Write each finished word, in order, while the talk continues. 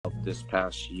this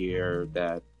past year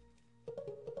that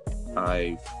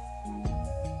I've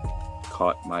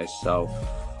caught myself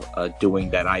doing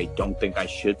that I don't think I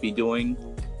should be doing.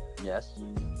 Yes.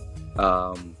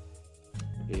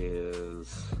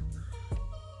 Is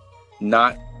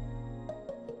not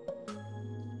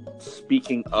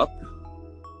speaking up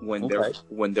when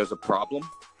there's a problem.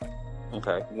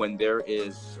 Okay. When there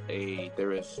is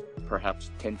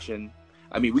perhaps tension.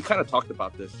 I mean, we kind of talked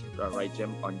about this, right,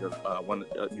 Jim, on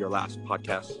your last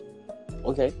podcast.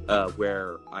 Okay.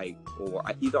 Where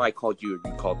either I called you or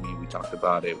you called me. We talked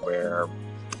about it. Where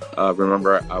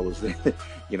remember I was in,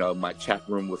 my chat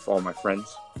room with all my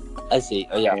friends. I see.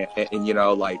 Oh yeah. And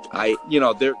like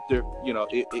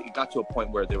it got to a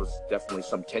point where there was definitely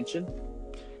some tension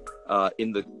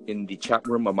in the chat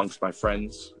room amongst my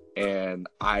friends, and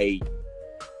I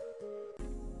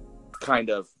kind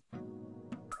of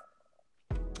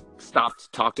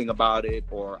stopped talking about it,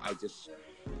 or I just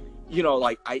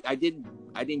I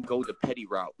didn't go the petty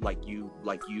route like you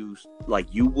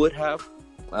would have.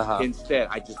 Instead,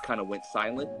 I just kind of went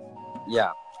silent.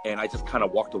 Yeah. And I just kind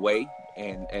of walked away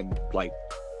and like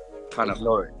kind of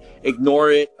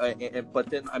ignore it. But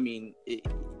then, I mean,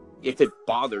 if it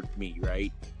bothered me,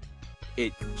 right,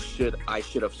 I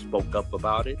should have spoke up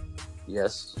about it.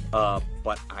 Yes.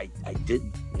 But I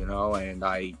didn't, and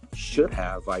I should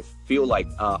have. I feel like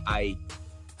I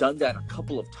done that a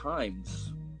couple of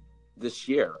times this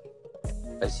year.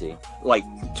 I see. Like,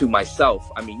 to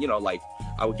myself. I mean, like,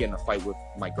 I would get in a fight with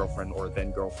my girlfriend or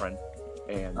then girlfriend,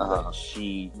 and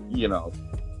she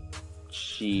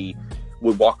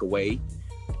would walk away,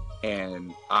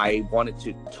 and I wanted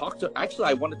to talk to. Actually,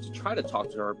 I wanted to try to talk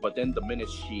to her, but then the minute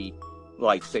she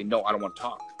say no, I don't want to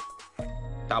talk,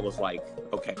 that was like,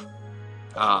 okay,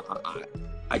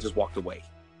 I just walked away.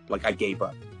 Like, I gave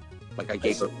up. Like, I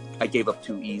gave up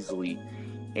too easily,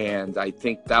 and I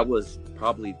think that was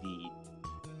probably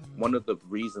one of the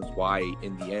reasons why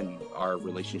in the end our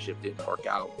relationship didn't work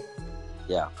out.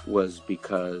 Yeah. Was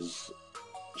because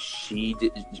she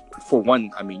did, for one,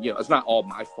 I mean, it's not all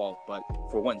my fault, but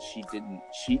for one, she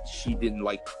didn't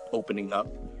like opening up.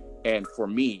 And for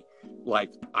me,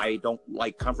 like, I don't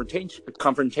like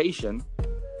confrontation.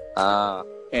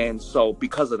 And so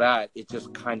because of that, it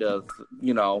just kind of,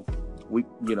 we,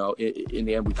 in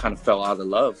the end, we kind of fell out of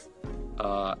love.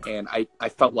 And I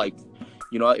felt like,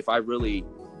 if I really,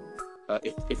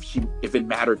 if it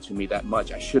mattered to me that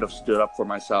much, I should have stood up for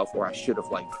myself, or I should have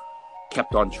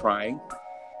kept on trying.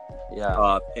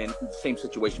 Yeah. And same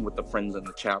situation with the friends in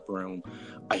the chat room.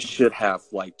 I should have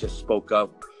just spoke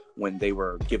up when they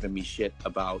were giving me shit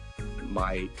about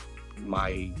my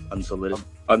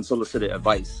unsolicited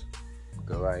advice.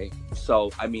 Right.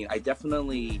 So I mean, I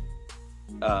definitely,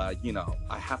 I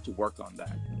have to work on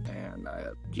that, and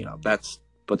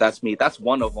that's me. That's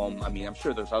one of them. I mean, I'm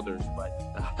sure there's others,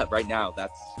 but right now,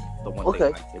 that's the one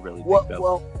thing I can really think of.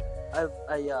 Well,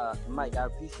 Mike, I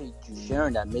appreciate you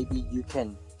sharing that. Maybe you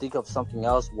can think of something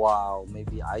else while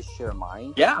maybe I share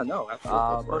mine. Yeah, no,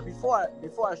 absolutely. But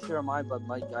before I share mine, but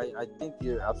Mike, I think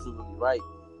you're absolutely right.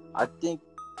 I think,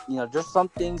 there's some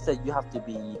things that you have to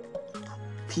be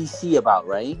PC about,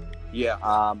 right?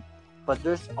 Yeah. But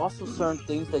there's also certain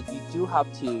things that you do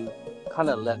have to kind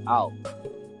of let out.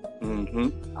 Mm-hmm.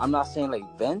 I'm not saying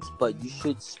vent, but you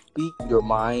should speak your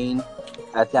mind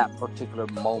at that particular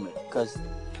moment, because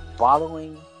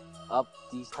bottling up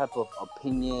these type of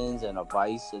opinions and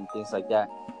advice and things like that,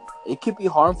 it could be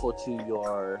harmful to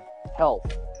your health.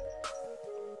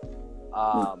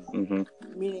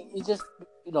 Meaning, it just,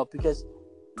 because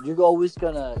you're always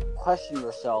gonna question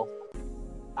yourself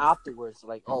afterwards,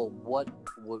 like, oh, what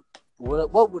would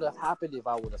have happened if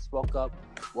I would have spoke up?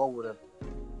 What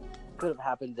could have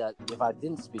happened that if I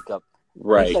didn't speak up?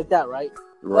 Right. Things like that, right?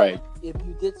 Right. But if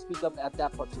you did speak up at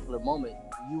that particular moment,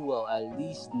 you will at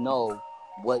least know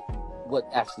what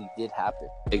actually did happen.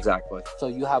 Exactly. So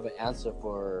you have an answer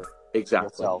for exactly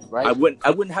yourself, right? I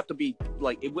wouldn't have to be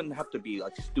it wouldn't have to be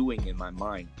stewing in my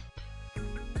mind.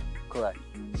 Correct.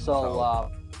 So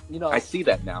I see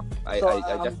that now. I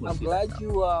definitely I'm see glad that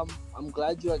now. I'm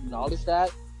glad you acknowledged that.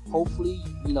 Hopefully,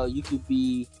 you could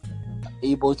be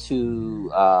able to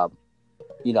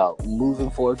moving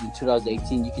forward in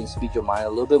 2018, you can speak your mind a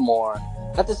little bit more.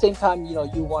 At the same time,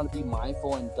 you want to be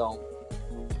mindful and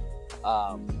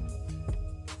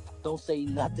don't say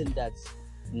nothing that's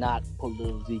not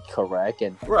politically correct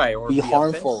and right, or be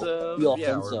harmful, be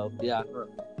offensive. Yeah.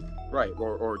 Right,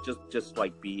 or just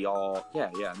be all no,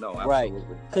 absolutely. Right,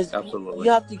 because absolutely,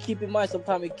 you have to keep in mind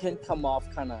sometimes it can come off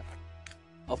kind of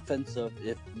offensive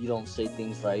if you don't say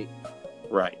things right.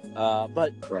 Right.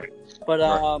 But right. But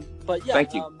yeah.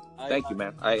 Thank you. Thank you,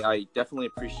 man. I definitely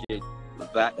appreciate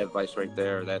that advice right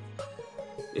there. That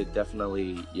it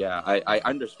definitely, yeah, I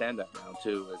understand that now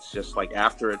too. It's just like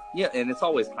after it, yeah, and it's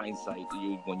always hindsight.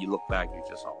 When you look back, you're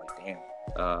just all like, damn,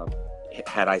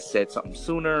 had I said something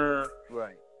sooner,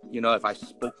 Right. if I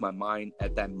spoke my mind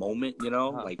at that moment,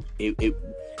 like it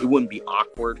wouldn't be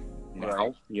awkward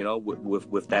now, right.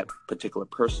 with that particular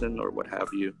person or what have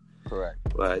you. Correct.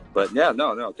 But yeah,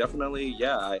 no, definitely,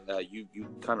 yeah. You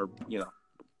kind of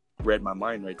read my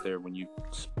mind right there when you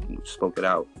spoke it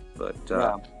out. But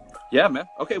yeah, man.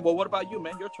 Okay, well, what about you,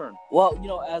 man? Your turn. Well,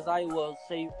 as I will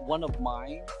say, one of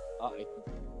mine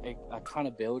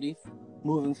accountability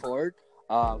moving forward.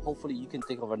 Hopefully, you can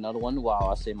think of another one while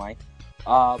I say mine.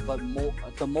 But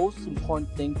the most important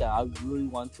thing that I really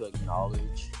want to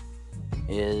acknowledge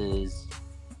is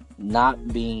not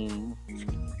being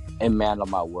a man of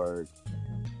my word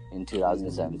in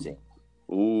 2017.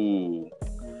 Ooh,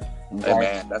 Okay? Hey,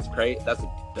 man, that's great. That's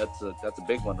a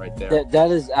big one right there.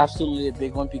 That is absolutely a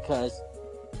big one, because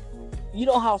you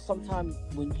know how sometimes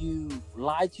when you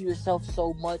lie to yourself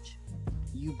so much,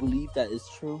 you believe that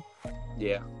it's true.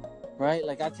 Yeah. Right?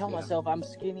 Like I tell myself I'm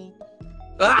skinny,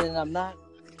 and I'm not.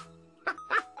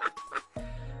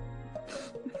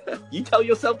 You tell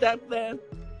yourself that, man?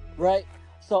 Right?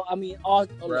 So I mean, all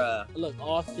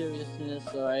seriousness,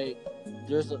 right?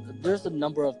 There's a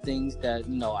number of things that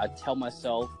I tell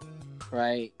myself,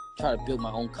 right? Try to build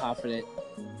my own confidence,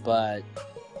 but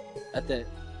at the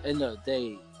end of the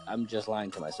day, I'm just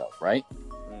lying to myself, right?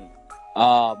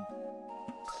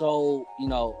 So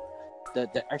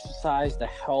the exercise, the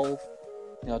health,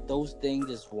 those things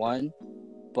is one,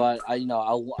 but I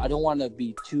don't want to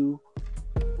be too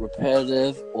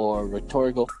repetitive or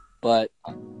rhetorical, but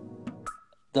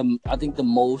I think the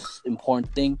most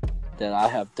important thing that I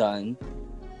have done,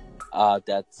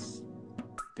 that's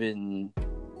been,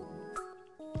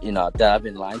 that I've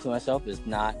been lying to myself, is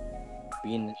not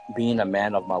being a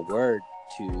man of my word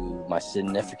to my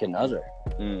significant other.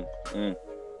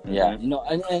 Yeah,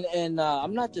 and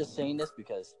I'm not just saying this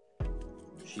because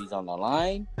she's on the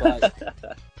line, but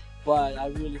but I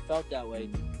really felt that way,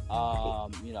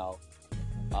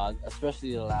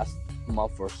 especially the last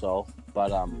month or so.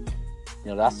 But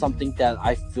that's something that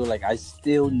I feel like I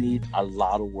still need a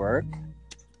lot of work.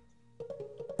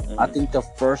 I think the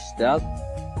first step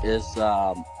is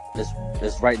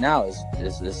right now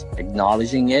is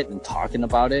acknowledging it and talking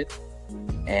about it,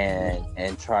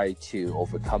 and try to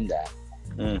overcome that.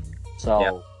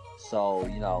 So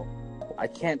I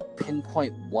can't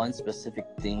pinpoint one specific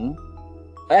thing.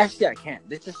 Actually, I can't.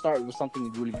 Let's just start with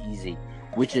something really easy,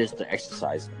 which is the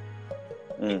exercising.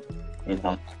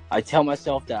 I tell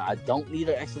myself that I don't need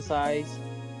to exercise,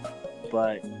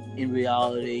 but in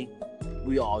reality,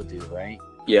 we all do, right?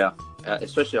 Yeah,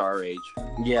 especially our age.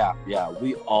 Yeah,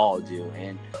 we all do,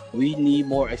 and we need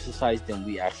more exercise than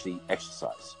we actually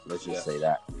exercise. Let's just say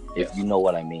that, if you know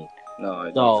what I mean. No,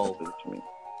 I don't know what you mean.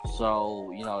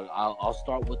 So I'll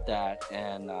start with that,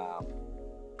 and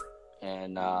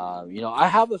I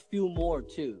have a few more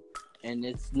too, and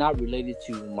it's not related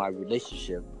to my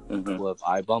relationship with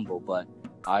iBumble, but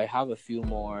I have a few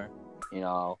more,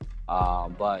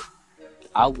 but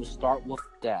I will start with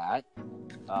that,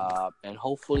 and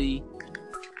hopefully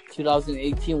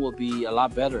 2018 will be a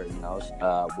lot better,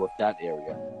 with that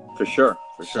area. For sure.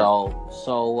 So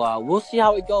we'll see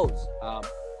how it goes.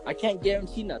 I can't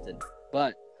guarantee nothing,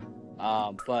 but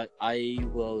I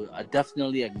will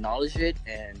definitely acknowledge it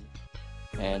and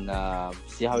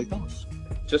see how it goes.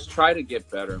 Just try to get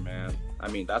better, man. I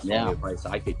mean, that's the only advice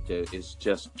I could do, is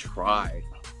just try.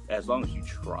 As long as you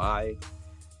try,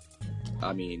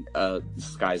 I mean, the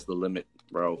sky's the limit,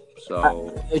 bro.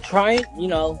 So trying, I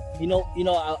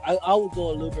would go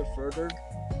a little bit further,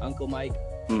 Uncle Mike.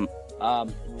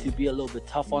 To be a little bit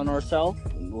tough on ourselves,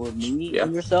 with me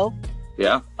and yourself.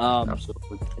 Yeah,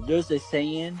 absolutely. There's a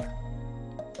saying: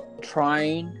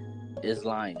 trying is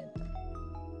lying.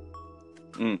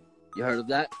 You heard of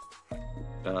that?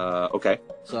 Okay.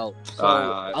 So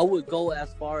I would go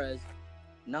as far as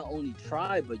not only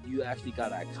try, but you actually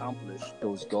gotta accomplish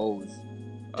those goals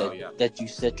that you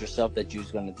set yourself that you're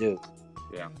gonna do.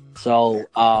 Yeah. So,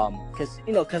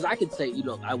 because I could say,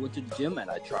 I went to the gym and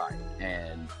I tried,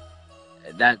 and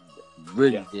that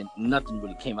really nothing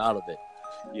really came out of it.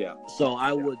 Yeah. So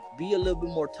I would be a little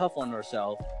bit more tough on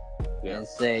ourselves and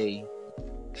say,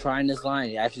 trying this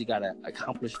line, you actually got to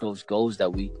accomplish those goals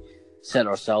that we set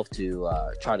ourselves to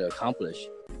try to accomplish.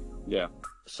 Yeah.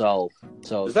 So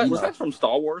was that from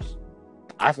Star Wars?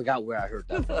 I forgot where I heard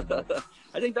that from.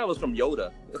 I think that was from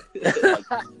Yoda.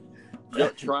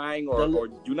 You're trying or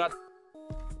do not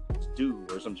do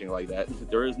or something like that.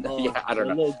 There is no, I don't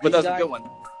the know, little but that's green a good guy? one.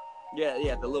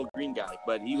 Yeah, the little green guy.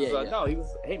 But he was Yeah, yeah. no, he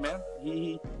was. Hey man,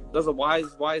 he does a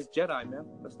wise Jedi, man.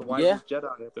 That's the Yeah. wisest Jedi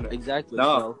out there. Exactly.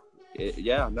 No,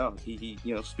 So, he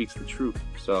speaks the truth.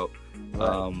 So,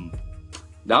 right.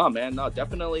 no, man, no,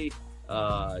 definitely.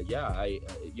 I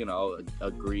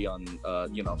agree on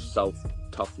self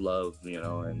tough love,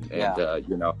 and Yeah.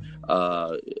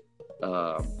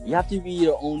 You have to be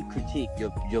your own critique. Your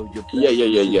best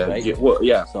critique, right? Yeah. Well,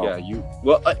 yeah, So- yeah.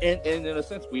 And in a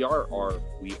sense, we are our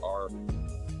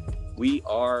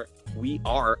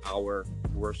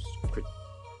worst, critique.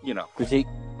 Yeah. critique.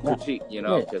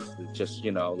 Yeah. Because just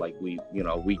like we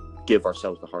give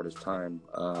ourselves the hardest time.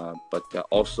 But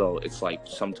also, it's like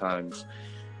sometimes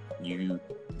you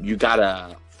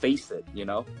gotta face it. You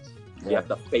have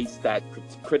to face that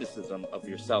criticism of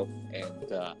yourself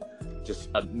and just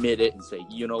admit it and say,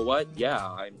 you know what?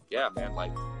 Man,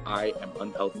 like I am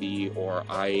unhealthy, or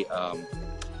I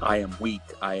am weak.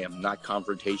 I am not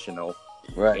confrontational.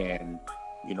 Right. And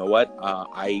you know what?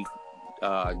 I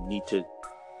need to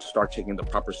start taking the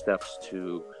proper steps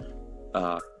to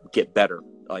get better.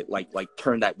 Like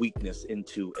turn that weakness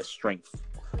into a strength.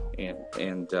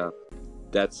 And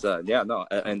that's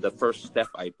and the first step,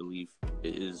 I believe,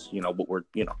 is what we're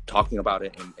talking about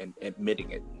it and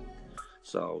admitting it.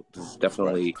 So this is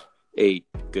definitely a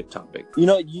good topic.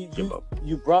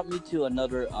 You brought me to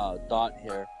another thought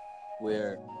here,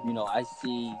 where I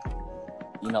see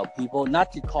people,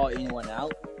 not to call anyone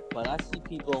out, but I see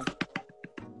people.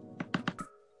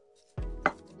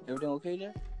 Everything okay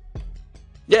there?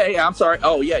 Yeah. I'm sorry.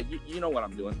 Oh yeah, you know what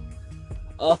I'm doing.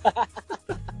 Oh.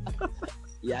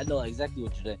 Yeah, I know exactly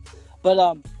what you're doing. But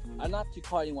I'm not to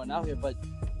call anyone out here, but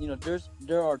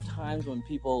there are times when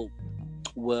people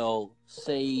will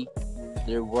say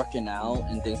they're working out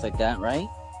and things like that, right?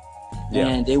 Yeah.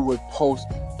 And they would post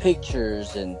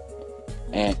pictures and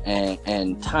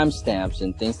timestamps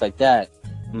and things like that,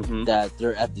 that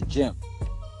they're at the gym.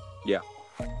 Yeah.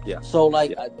 So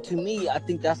to me, I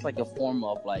think that's like a form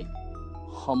of like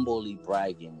humbly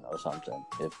bragging or something.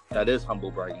 If that is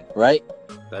humble bragging, right?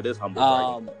 That is humble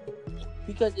bragging.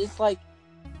 Because it's like,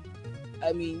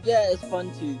 I mean, yeah, it's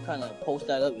fun to kind of post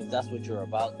that up if that's what you're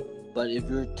about. But if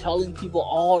you're telling people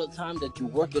all the time that you're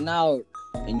working out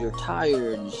and you're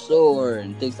tired and you're sore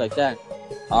and things like that,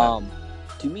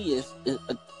 to me, it's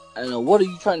I don't know, what are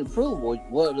you trying to prove? Or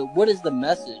what is the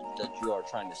message that you are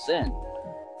trying to send?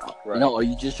 Right. Are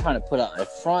you just trying to put out a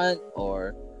front,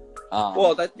 or?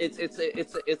 Well, that it's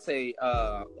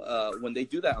when they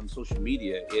do that on social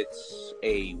media, it's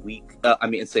a weak.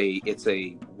 It's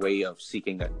a way of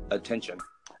seeking attention.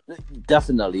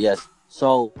 Definitely, yes.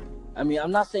 So, I mean,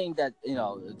 I'm not saying that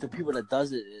the people that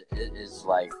does it is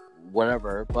like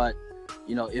whatever, but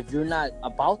if you're not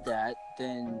about that,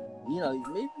 then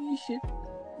maybe you should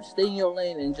stay in your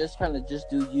lane and just kind of just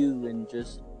do you and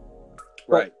just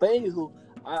right. But anywho,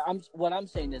 what I'm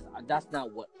saying is that's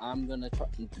not what I'm gonna try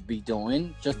to be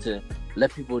doing, just to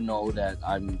let people know that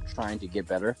I'm trying to get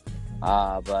better.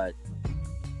 But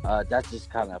that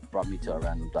just kind of brought me to a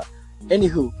random thought.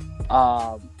 Anywho,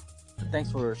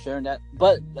 thanks for sharing that.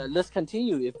 But let's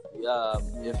continue if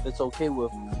it's okay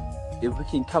if we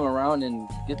can come around and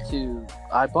get to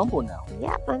iBumble now.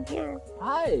 Yep, I'm here.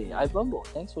 Hi, iBumble.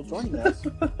 Thanks for joining us.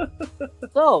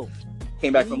 So.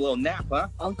 Came back from a little nap, huh?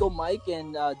 Uncle Mike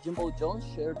and Jimbo Jones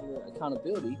shared their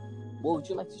accountability. What would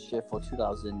you like to share for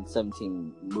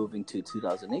 2017 moving to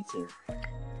 2018?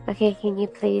 Okay, can you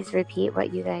please repeat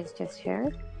what you guys just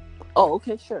shared? Oh,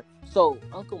 okay, sure. So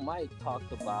Uncle Mike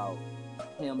talked about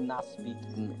him not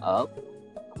speaking up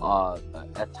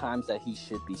at times that he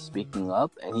should be speaking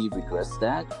up, and he regrets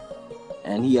that.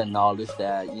 And he acknowledged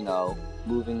that,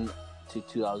 moving to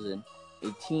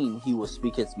 2018, he will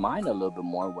speak his mind a little bit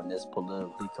more when it's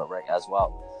politically correct as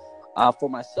well. For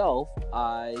myself,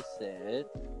 I said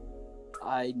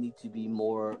I need to be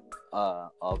more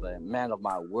of a man of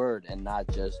my word and not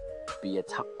just be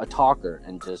a talker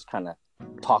and just kind of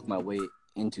talk my way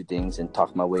into things and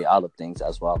talk my way out of things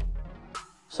as well.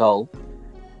 So,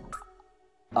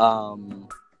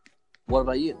 what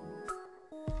about you?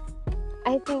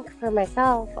 I think for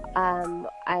myself,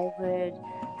 I would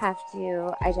have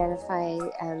to identify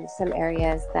some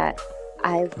areas that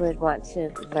I would want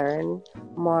to learn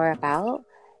more about,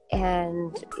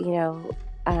 and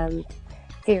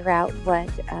figure out what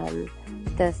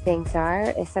those things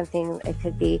are. If something, it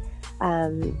could be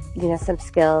some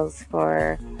skills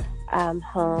for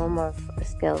home or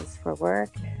skills for work.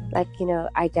 Like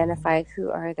identify who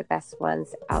are the best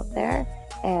ones out there,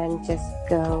 and just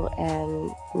go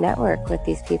and network with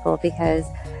these people, because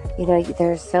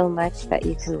there's so much that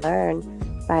you can learn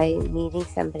by meeting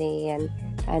somebody and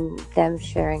them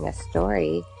sharing a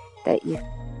story that you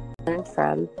learn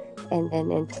from, and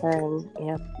then in turn,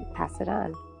 pass it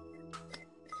on.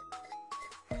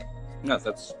 No,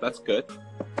 that's good.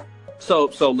 So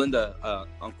Linda,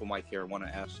 Uncle Mike here, I want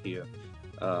to ask you,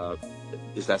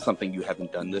 is that something you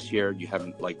haven't done this year? You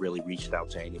haven't like really reached out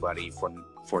to anybody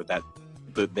for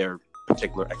their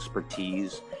particular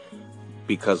expertise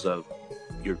because of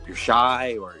you're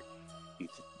shy, or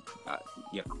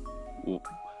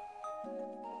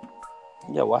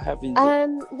Yeah, what happened?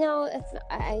 No,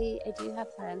 I do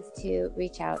have plans to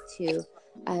reach out to,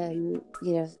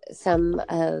 some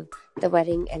of the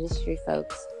wedding industry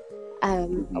folks.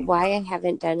 Why I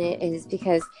haven't done it is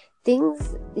because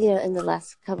things, in the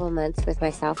last couple of months with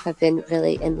myself have been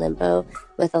really in limbo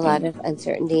with a lot of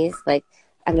uncertainties. Like,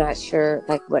 I'm not sure,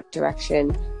 like, what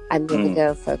direction I'm going to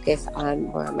go focus on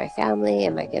more on my family.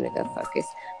 Am I going to go focus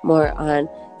more on,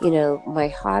 my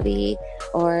hobby?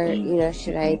 Or,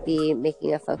 should I be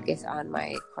making a focus on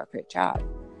my corporate job?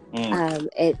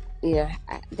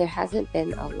 There hasn't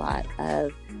been a lot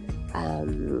of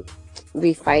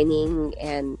refining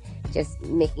and just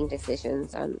making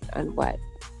decisions on what,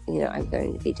 I'm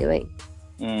going to be doing.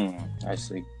 I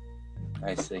see.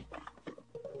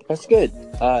 That's good.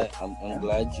 I'm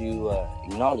glad you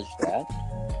acknowledged that.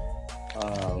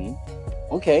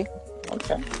 Okay. That's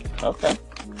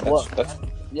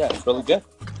really good.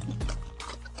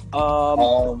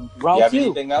 Round you have 2.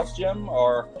 Anything else, Jim?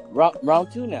 Or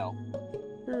round 2 now.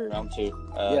 Round 2.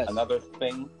 Yes. Another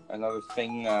thing.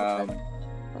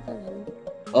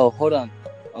 Oh, hold on,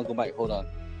 Uncle Mike. Hold on.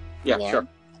 Yeah, sure.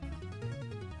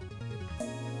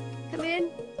 Come in.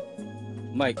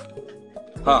 Mike.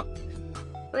 Huh?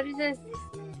 What is this?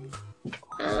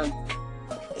 Yeah,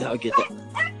 I'll get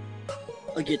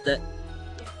that.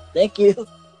 Thank you.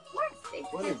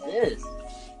 What is this?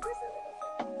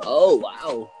 Oh,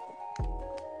 wow.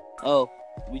 Oh,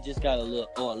 we just got a little.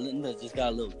 Oh, Linda just got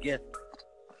a little gift.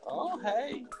 Oh,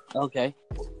 hey. Okay.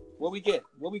 What we get?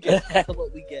 What we get? Thank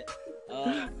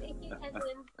you,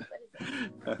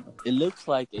 cousin. It looks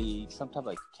like some type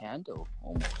of candle,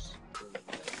 almost.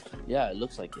 Yeah, it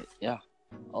looks like it. Yeah.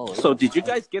 Oh. So, did you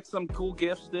guys get some cool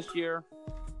gifts this year?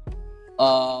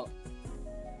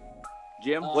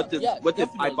 Jim, what did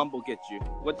iBumble get you?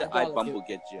 What did iBumble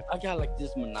get you? I got like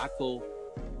this Monaco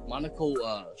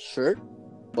shirt,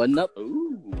 button up.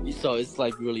 Ooh. So it's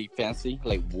like really fancy,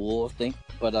 like wool thing.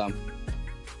 But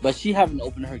she haven't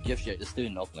opened her gift yet. It's still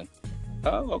in Oakland.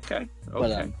 Oh, okay. But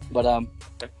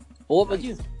what about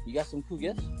you? You got some cool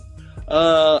gifts?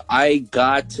 I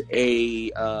got a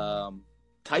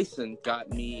Tyson got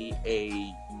me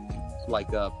a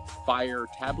Fire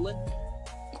tablet.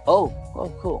 Oh,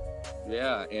 cool.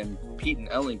 Yeah, and Pete and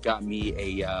Ellen got me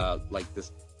a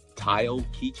this tile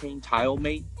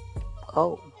mate.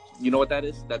 Oh. You know what that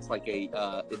is? That's like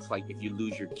it's like if you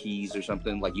lose your keys or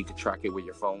something, like you could track it with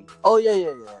your phone. Oh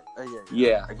yeah.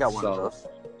 Yeah, I got one of those.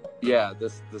 Yeah,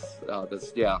 this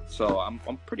yeah. So I'm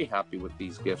pretty happy with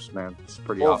these gifts, man. It's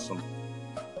pretty awesome.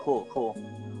 Cool.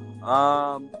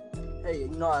 Hey,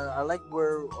 I like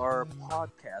where our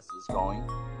podcast is going.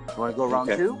 You want to go round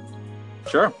 2?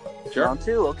 Sure. Round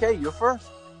 2. Okay, you're first.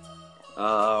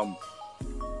 I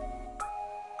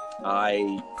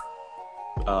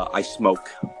smoke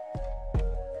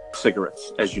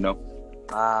cigarettes, as you know.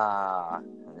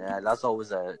 Yeah, that's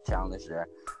always a challenge there.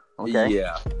 Okay.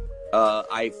 Yeah.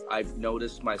 I've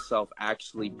noticed myself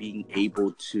actually being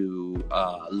able to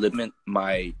limit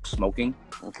my smoking.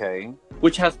 Okay.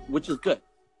 Which is good.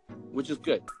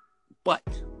 But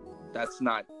that's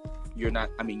not. You're not.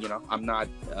 I mean, I'm not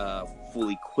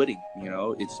fully quitting.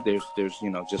 There's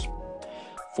just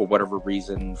for whatever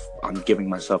reason, I'm giving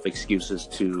myself excuses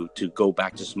to go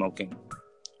back to smoking.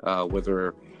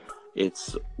 Whether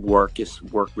it's work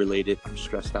related, I'm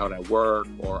stressed out at work,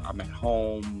 or I'm at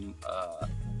home.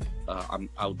 I'm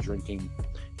out drinking.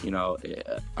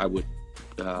 I would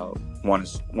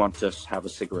want to have a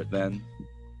cigarette then.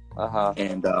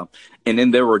 And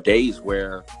then there were days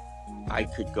where I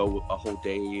could go a whole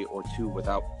day or two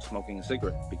without smoking a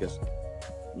cigarette because,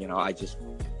 I just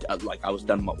I was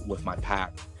done with my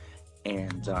pack,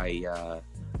 and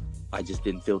I just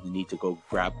didn't feel the need to go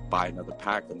buy another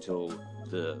pack until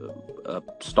the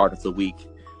start of the week.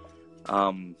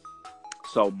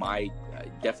 So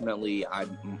definitely I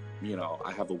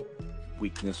have a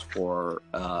weakness for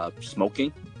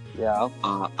smoking. Yeah.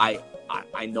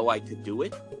 I know I could do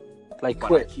it. Like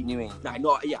quit, you mean? I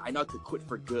know I could quit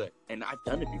for good, and I've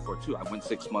done it before too. I went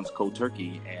 6 months cold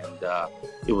turkey, and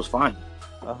it was fine.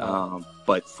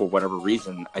 But for whatever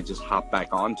reason, I just hopped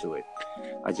back onto it.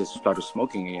 I just started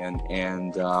smoking again,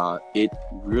 and that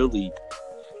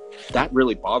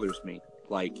really bothers me.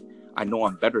 Like, I know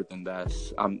I'm better than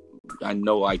this. I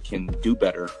know I can do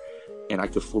better, and I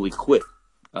could fully quit,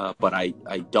 but I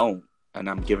don't, and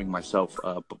I'm giving myself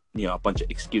a bunch of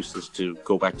excuses to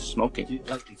go back to smoking.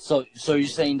 So you're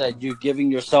saying that you're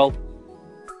giving yourself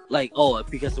like, oh,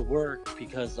 because of work,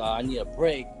 because I need a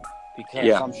break, because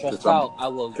I'm stressed out, I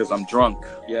will. Because I'm drunk.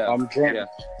 Yeah, I'm drunk. Yeah,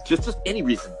 just any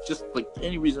reason, just like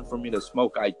any reason for me to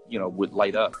smoke, I would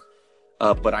light up.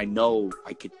 But I know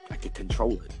I could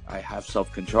control it. I have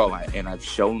self-control, and I've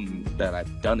shown that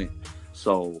I've done it.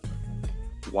 So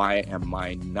why am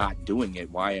I not doing it?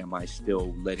 Why am I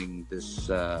still letting this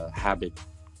habit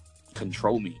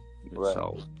control me? Right.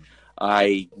 So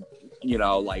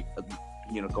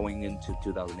going into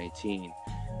 2018,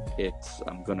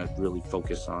 I'm gonna really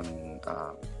focus on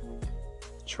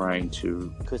trying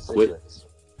to quit cigarettes.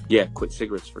 Quit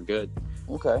cigarettes for good.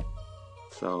 Okay.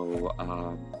 So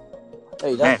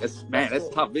hey, that's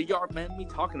tough. Y'all, man, me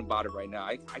talking about it right now,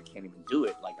 I can't even do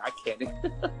it. Like, I can't.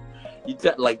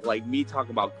 like me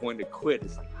talking about going to quit.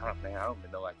 It's like, I don't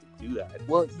even know I can do that.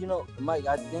 Well, Mike,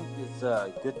 I think it's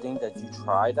a good thing that you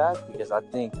try that, because I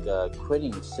think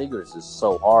quitting cigarettes is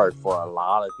so hard for a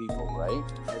lot of people, right?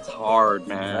 It's hard,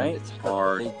 man. Right? It's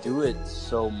hard. They do it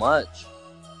so much.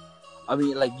 I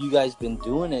mean, like, you guys been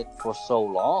doing it for so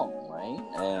long, right?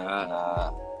 And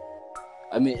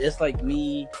I mean, it's like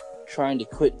me trying to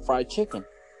quit fried chicken.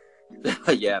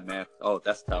 Yeah, man. Oh,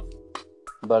 that's tough.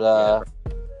 But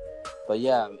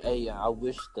yeah, hey, I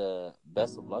wish the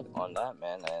best of luck on that,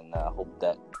 man, and I hope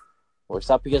that works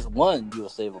out, because one, you will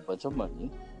save a bunch of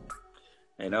money.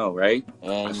 I know, right?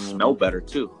 And I smell better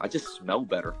too. I just smell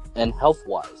better. And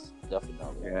health-wise,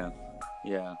 definitely.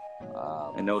 Yeah.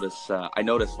 I noticed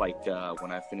like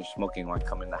when I finish smoking, when I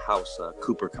come in the house,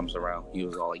 Cooper comes around. He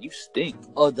was all like, "You stink."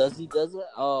 Oh, does he? Does it?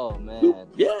 Oh, man.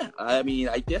 Yeah. I mean,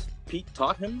 I guess Pete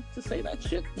taught him to say that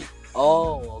shit.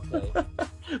 Oh, okay.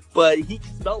 But he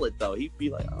can smell it though. He'd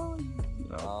be like,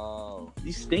 "Oh,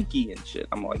 he's stinky and shit."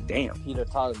 I'm like, "Damn." Peter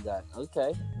taught him that.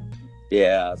 Okay.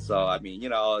 Yeah. So I mean,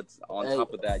 it's on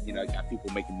top of that, I got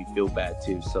people making me feel bad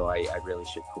too. So I really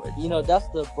should quit. That's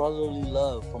the brotherly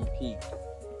love from Pete.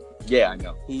 Yeah, I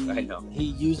know. I know. He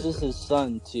uses his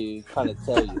son to kind of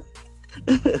tell you.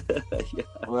 Yeah.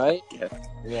 Right?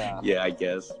 Yeah. Yeah, I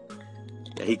guess.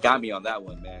 Yeah, he got me on that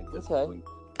one, man. Okay.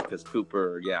 Because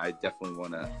Cooper, I definitely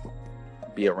want to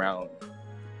be around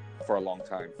for a long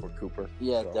time for Cooper.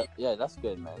 Yeah, so. That's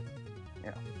good, man.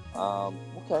 Yeah.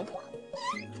 Okay.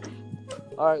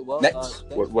 All right. Well, next.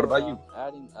 What about you?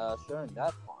 Sharing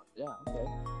that part. Yeah. Okay.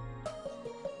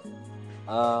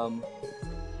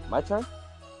 My turn.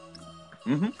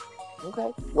 Mm-hmm.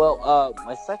 Okay. Well,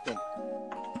 my second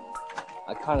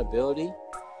accountability,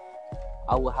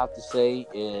 I would have to say,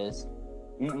 is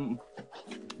when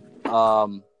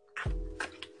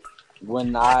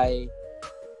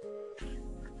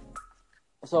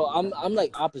so I'm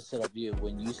like opposite of you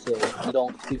when you say you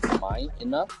don't speak your mind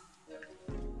enough.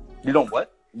 You don't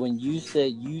what? When you say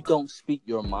you don't speak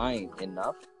your mind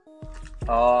enough.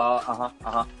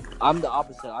 I'm the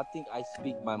opposite. I think I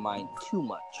speak my mind too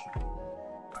much.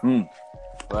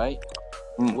 Right?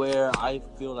 Where I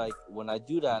feel like when I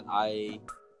do that, I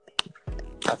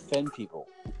offend people.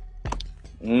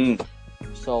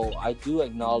 So I do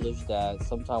acknowledge that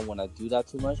sometimes when I do that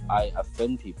too much, I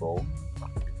offend people.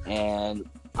 And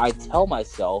I tell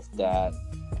myself that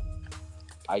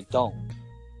I don't.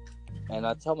 And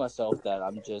I tell myself that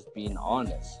I'm just being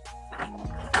honest.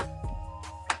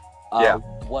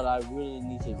 What I really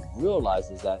need to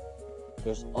realize is that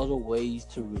there's other ways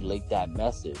to relate that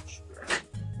message.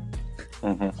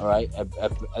 All right,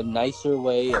 a nicer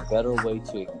way, a better way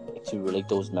to relate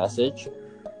those message,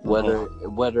 whether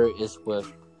it's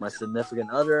with my significant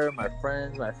other, my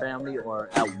friends, my family, or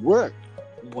at work.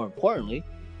 More importantly.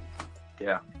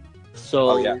 Yeah.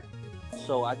 So.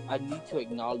 So I need to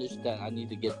acknowledge that I need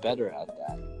to get better at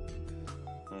that.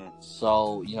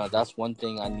 So that's one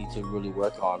thing I need to really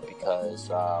work on, because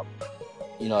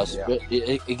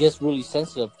it gets really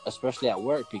sensitive, especially at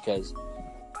work, because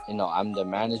I'm the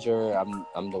manager,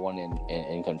 I'm the one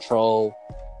in control,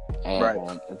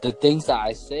 and the things that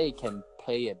I say can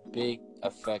play a big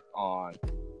effect on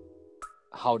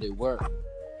how they work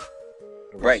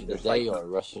the rest of the day or the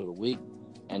rest of the week,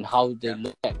 and how they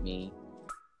look at me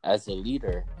as a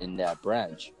leader in that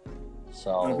branch.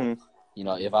 So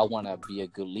if I want to be a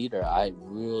good leader, I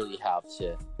really have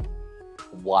to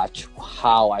watch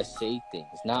how I say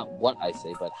things, not what I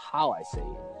say, but how I say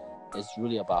it. It's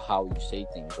really about how you say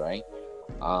things, right?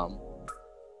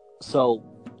 So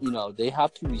they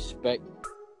have to respect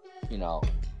you know,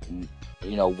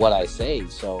 what I say.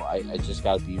 So I just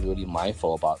got to be really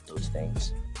mindful about those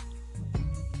things.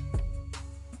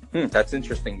 That's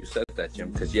interesting you said that,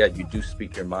 Jim, because yeah, you do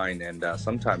speak your mind, and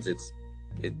sometimes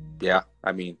yeah,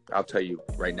 I mean, I'll tell you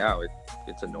right now,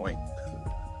 it's annoying.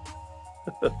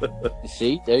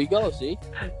 See, there you go. See,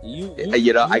 you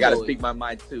I gotta know speak it. my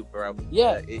mind too, bro.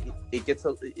 Yeah. It gets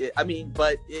I mean,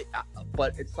 but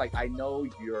it's like I know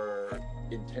your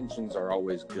intentions are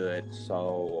always good.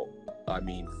 So I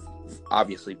mean,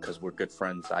 obviously, because we're good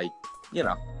friends,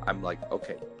 I'm like,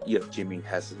 okay, Jimmy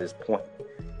has his point,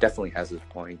 definitely has his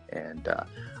point, and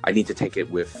I need to take it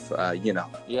with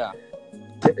Yeah.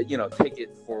 Take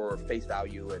it for face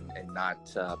value and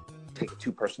not take it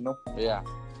too personal. Yeah.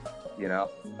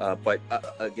 But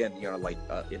again, like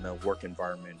in a work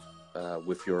environment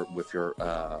with your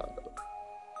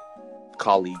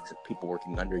colleagues, people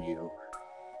working under you,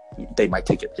 they might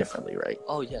take it differently, right?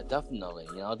 Oh yeah, definitely.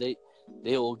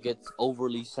 They will get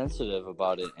overly sensitive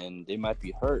about it, and they might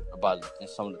be hurt about it in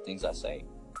some of the things I say.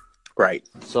 Right.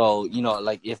 So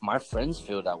like if my friends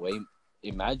feel that way,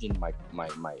 imagine my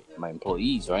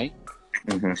employees, right?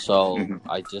 Mm-hmm. So Mm-hmm.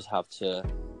 I just have to.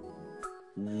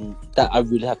 That I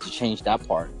really have to change that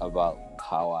part about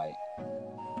how I.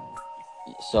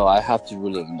 So I have to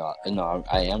really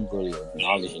I am really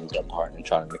acknowledging that part and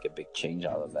trying to make a big change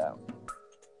out of that.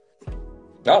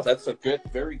 No, that's a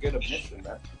very good admission,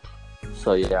 man.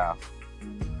 So yeah.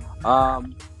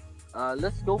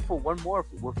 Let's go for one more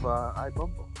with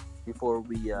iBumble before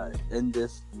we end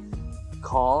this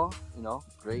call.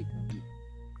 Great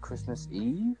Christmas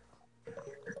Eve.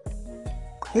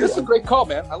 This is a great call,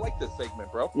 man. I like this segment,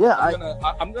 bro. Yeah,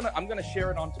 I'm gonna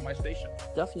share it onto my station.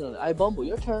 Definitely. iBumble,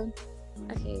 your turn.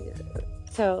 Okay,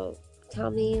 so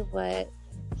tell me what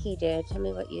he did. Tell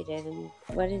me what you did, and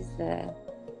what is the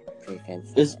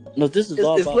pretense? This is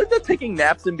all Is about. Linda taking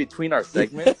naps in between our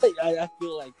segments? I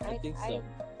feel like I think so.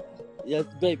 Yeah,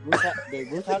 babe,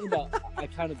 we're talking about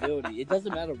accountability. It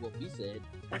doesn't matter what we said.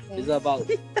 Okay. It's about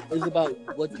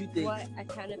what you think. What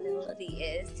accountability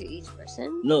is to each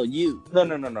person? No, you. No.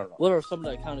 What are some of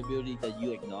the accountability that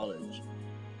you acknowledge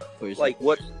for yourself?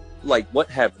 What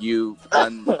have you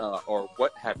done, or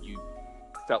what have you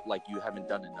felt like you haven't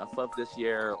done enough of this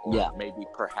year, or maybe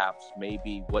what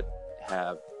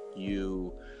have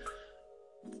you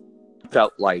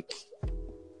felt like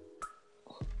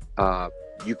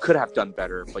you could have done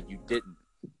better, but you didn't?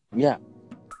 Yeah.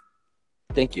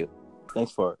 Thank you.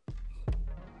 Thanks for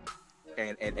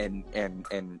it.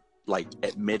 And like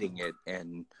admitting it,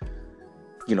 and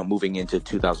moving into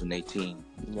 2018.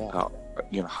 Yeah.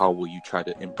 How will you try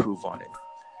to improve on it?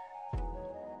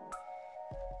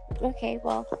 Okay,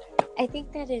 well, I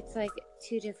think that it's like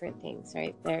two different things,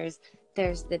 right? There's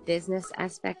the business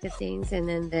aspect of things, and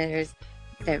then there's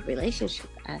the relationship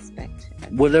aspect.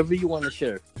 Whatever you want to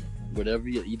share. Whatever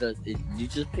you just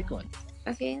pick one.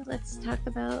 Okay, let's talk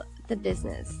about the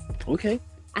business. Okay.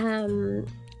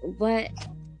 What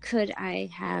could I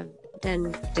have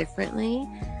done differently?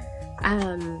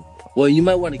 Well, you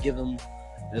might want to give them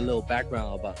a little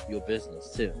background about your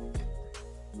business too.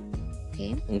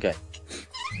 Okay.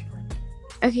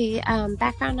 Okay.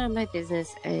 Background on my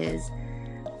business is,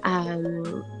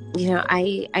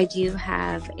 I do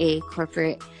have a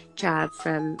corporate job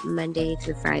from Monday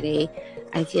through Friday.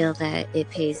 I feel that it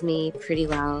pays me pretty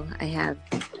well. I have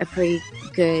a pretty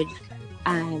good,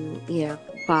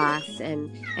 boss and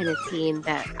a team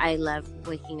that I love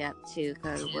waking up to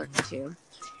go to work to.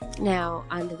 Now,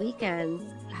 on the weekends,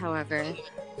 however,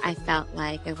 I felt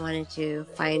like I wanted to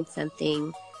find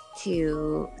something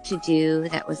to do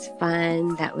that was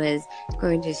fun, that was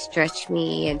going to stretch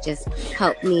me and just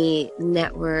help me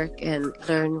network and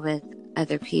learn with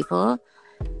other people.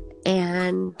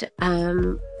 And,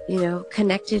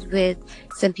 connected with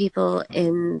some people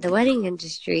in the wedding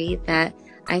industry that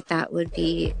I thought would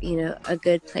be, a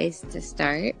good place to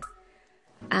start.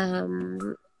 I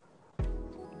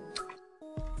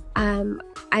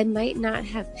might not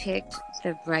have picked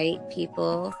the right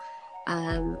people,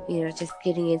 just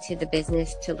getting into the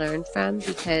business to learn from,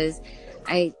 because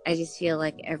I just feel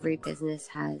like every business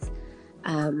has,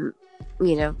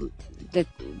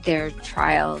 their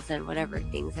trials and whatever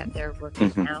things that they're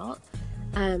working out.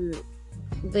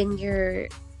 When you're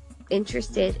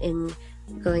interested in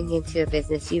going into a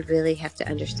business, you really have to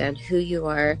understand who you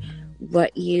are,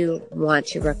 what you want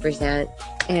to represent,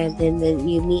 and then when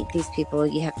you meet these people,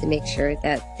 you have to make sure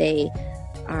that they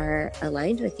are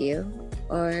aligned with you,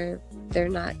 or they're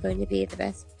not going to be the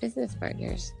best business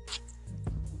partners.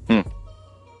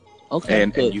 Okay.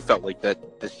 And you felt like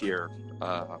that this year.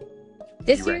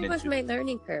 This year was my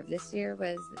learning curve. This year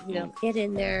was, get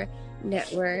in there,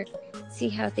 network, see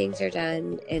how things are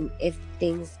done, and if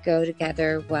things go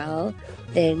together well,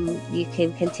 then you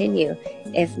can continue.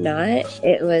 If not,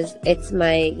 it's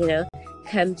my,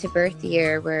 come to birth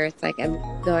year where it's like I'm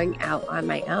going out on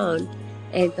my own.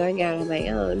 And going out on my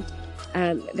own,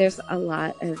 there's a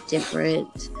lot of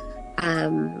different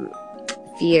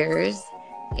fears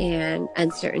and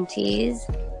uncertainties,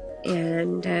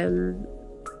 and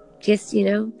just,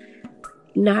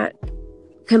 not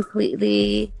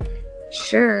completely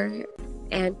sure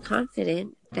and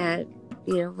confident that,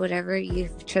 whatever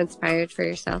you've transpired for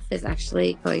yourself is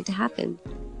actually going to happen.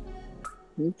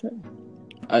 Okay.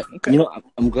 Okay.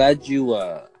 I'm glad you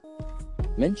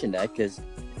mentioned that, because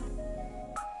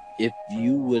if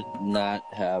you would not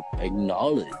have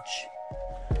acknowledged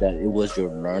that it was your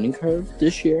learning curve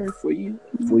this year for you,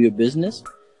 for your business,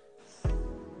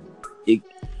 it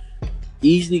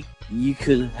easily you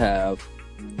could have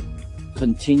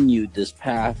continued this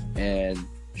path and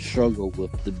struggle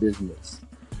with the business.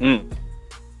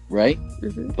 Right?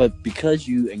 Mm-hmm. But because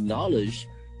you acknowledged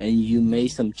and you made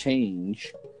some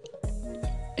change,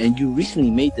 and you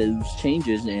recently made those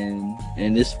changes, and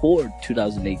it's for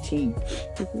 2018,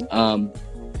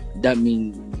 that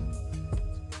means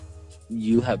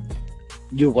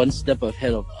you're one step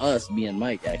ahead of us, me and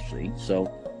Mike, actually. So,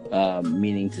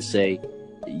 meaning to say,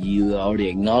 you already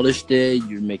acknowledged it.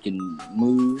 You're making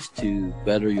moves to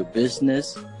better your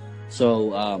business.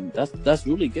 So, that's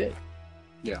really good.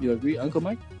 Yeah. You agree, Uncle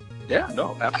Mike? Yeah,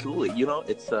 no, absolutely.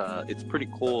 It's pretty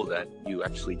cool that you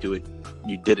actually do it.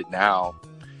 You did it now,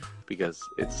 because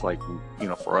it's like,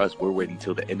 for us, we're waiting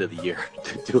till the end of the year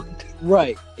to do it.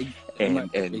 Right. And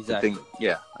exactly. the thing,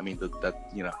 I mean, that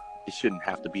it shouldn't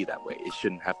have to be that way. It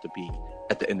shouldn't have to be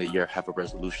at the end of the year have a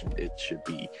resolution. It should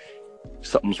be,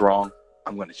 something's wrong,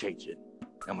 I'm going to change it.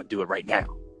 I'm going to do it right now.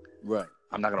 Right.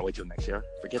 I'm not going to wait till next year.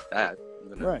 Forget that. I'm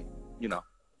going to, Right.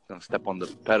 Gonna step on the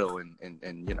pedal and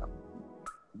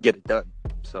get it done.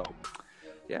 So,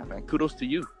 yeah, man, kudos to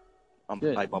you.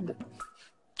 iBumble.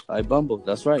 iBumble,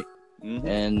 that's right. Mm-hmm.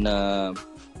 And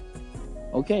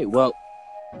okay, well,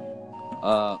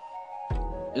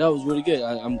 that was really good.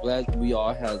 I'm glad we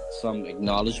all had some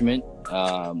acknowledgement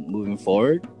moving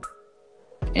forward.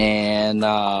 And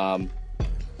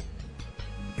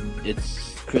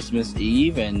it's Christmas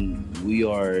Eve, and we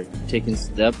are taking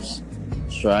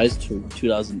strides to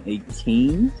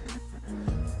 2018.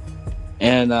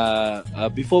 And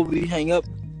before we hang up,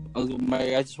 Uncle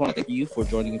Mike, I just want to thank you for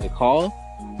joining the call.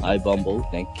 iBumble,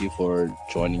 thank you for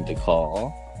joining the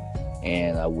call.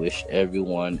 And I wish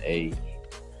everyone a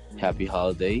happy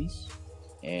holidays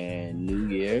and New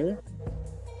Year.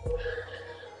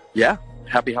 Yeah,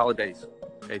 happy holidays.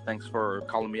 Hey, thanks for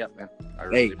calling me up, man. I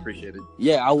really appreciate it.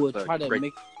 Yeah, I will try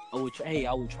to I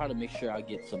will try to make sure I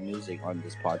get some music on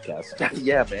this podcast.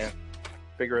 Yeah, man.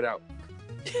 Figure it out.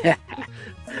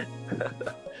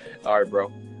 All right,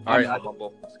 bro. All right,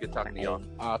 iBumble. It's good talking to y'all.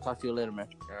 I'll talk to you later, man.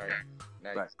 All right.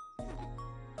 Nice. Bye.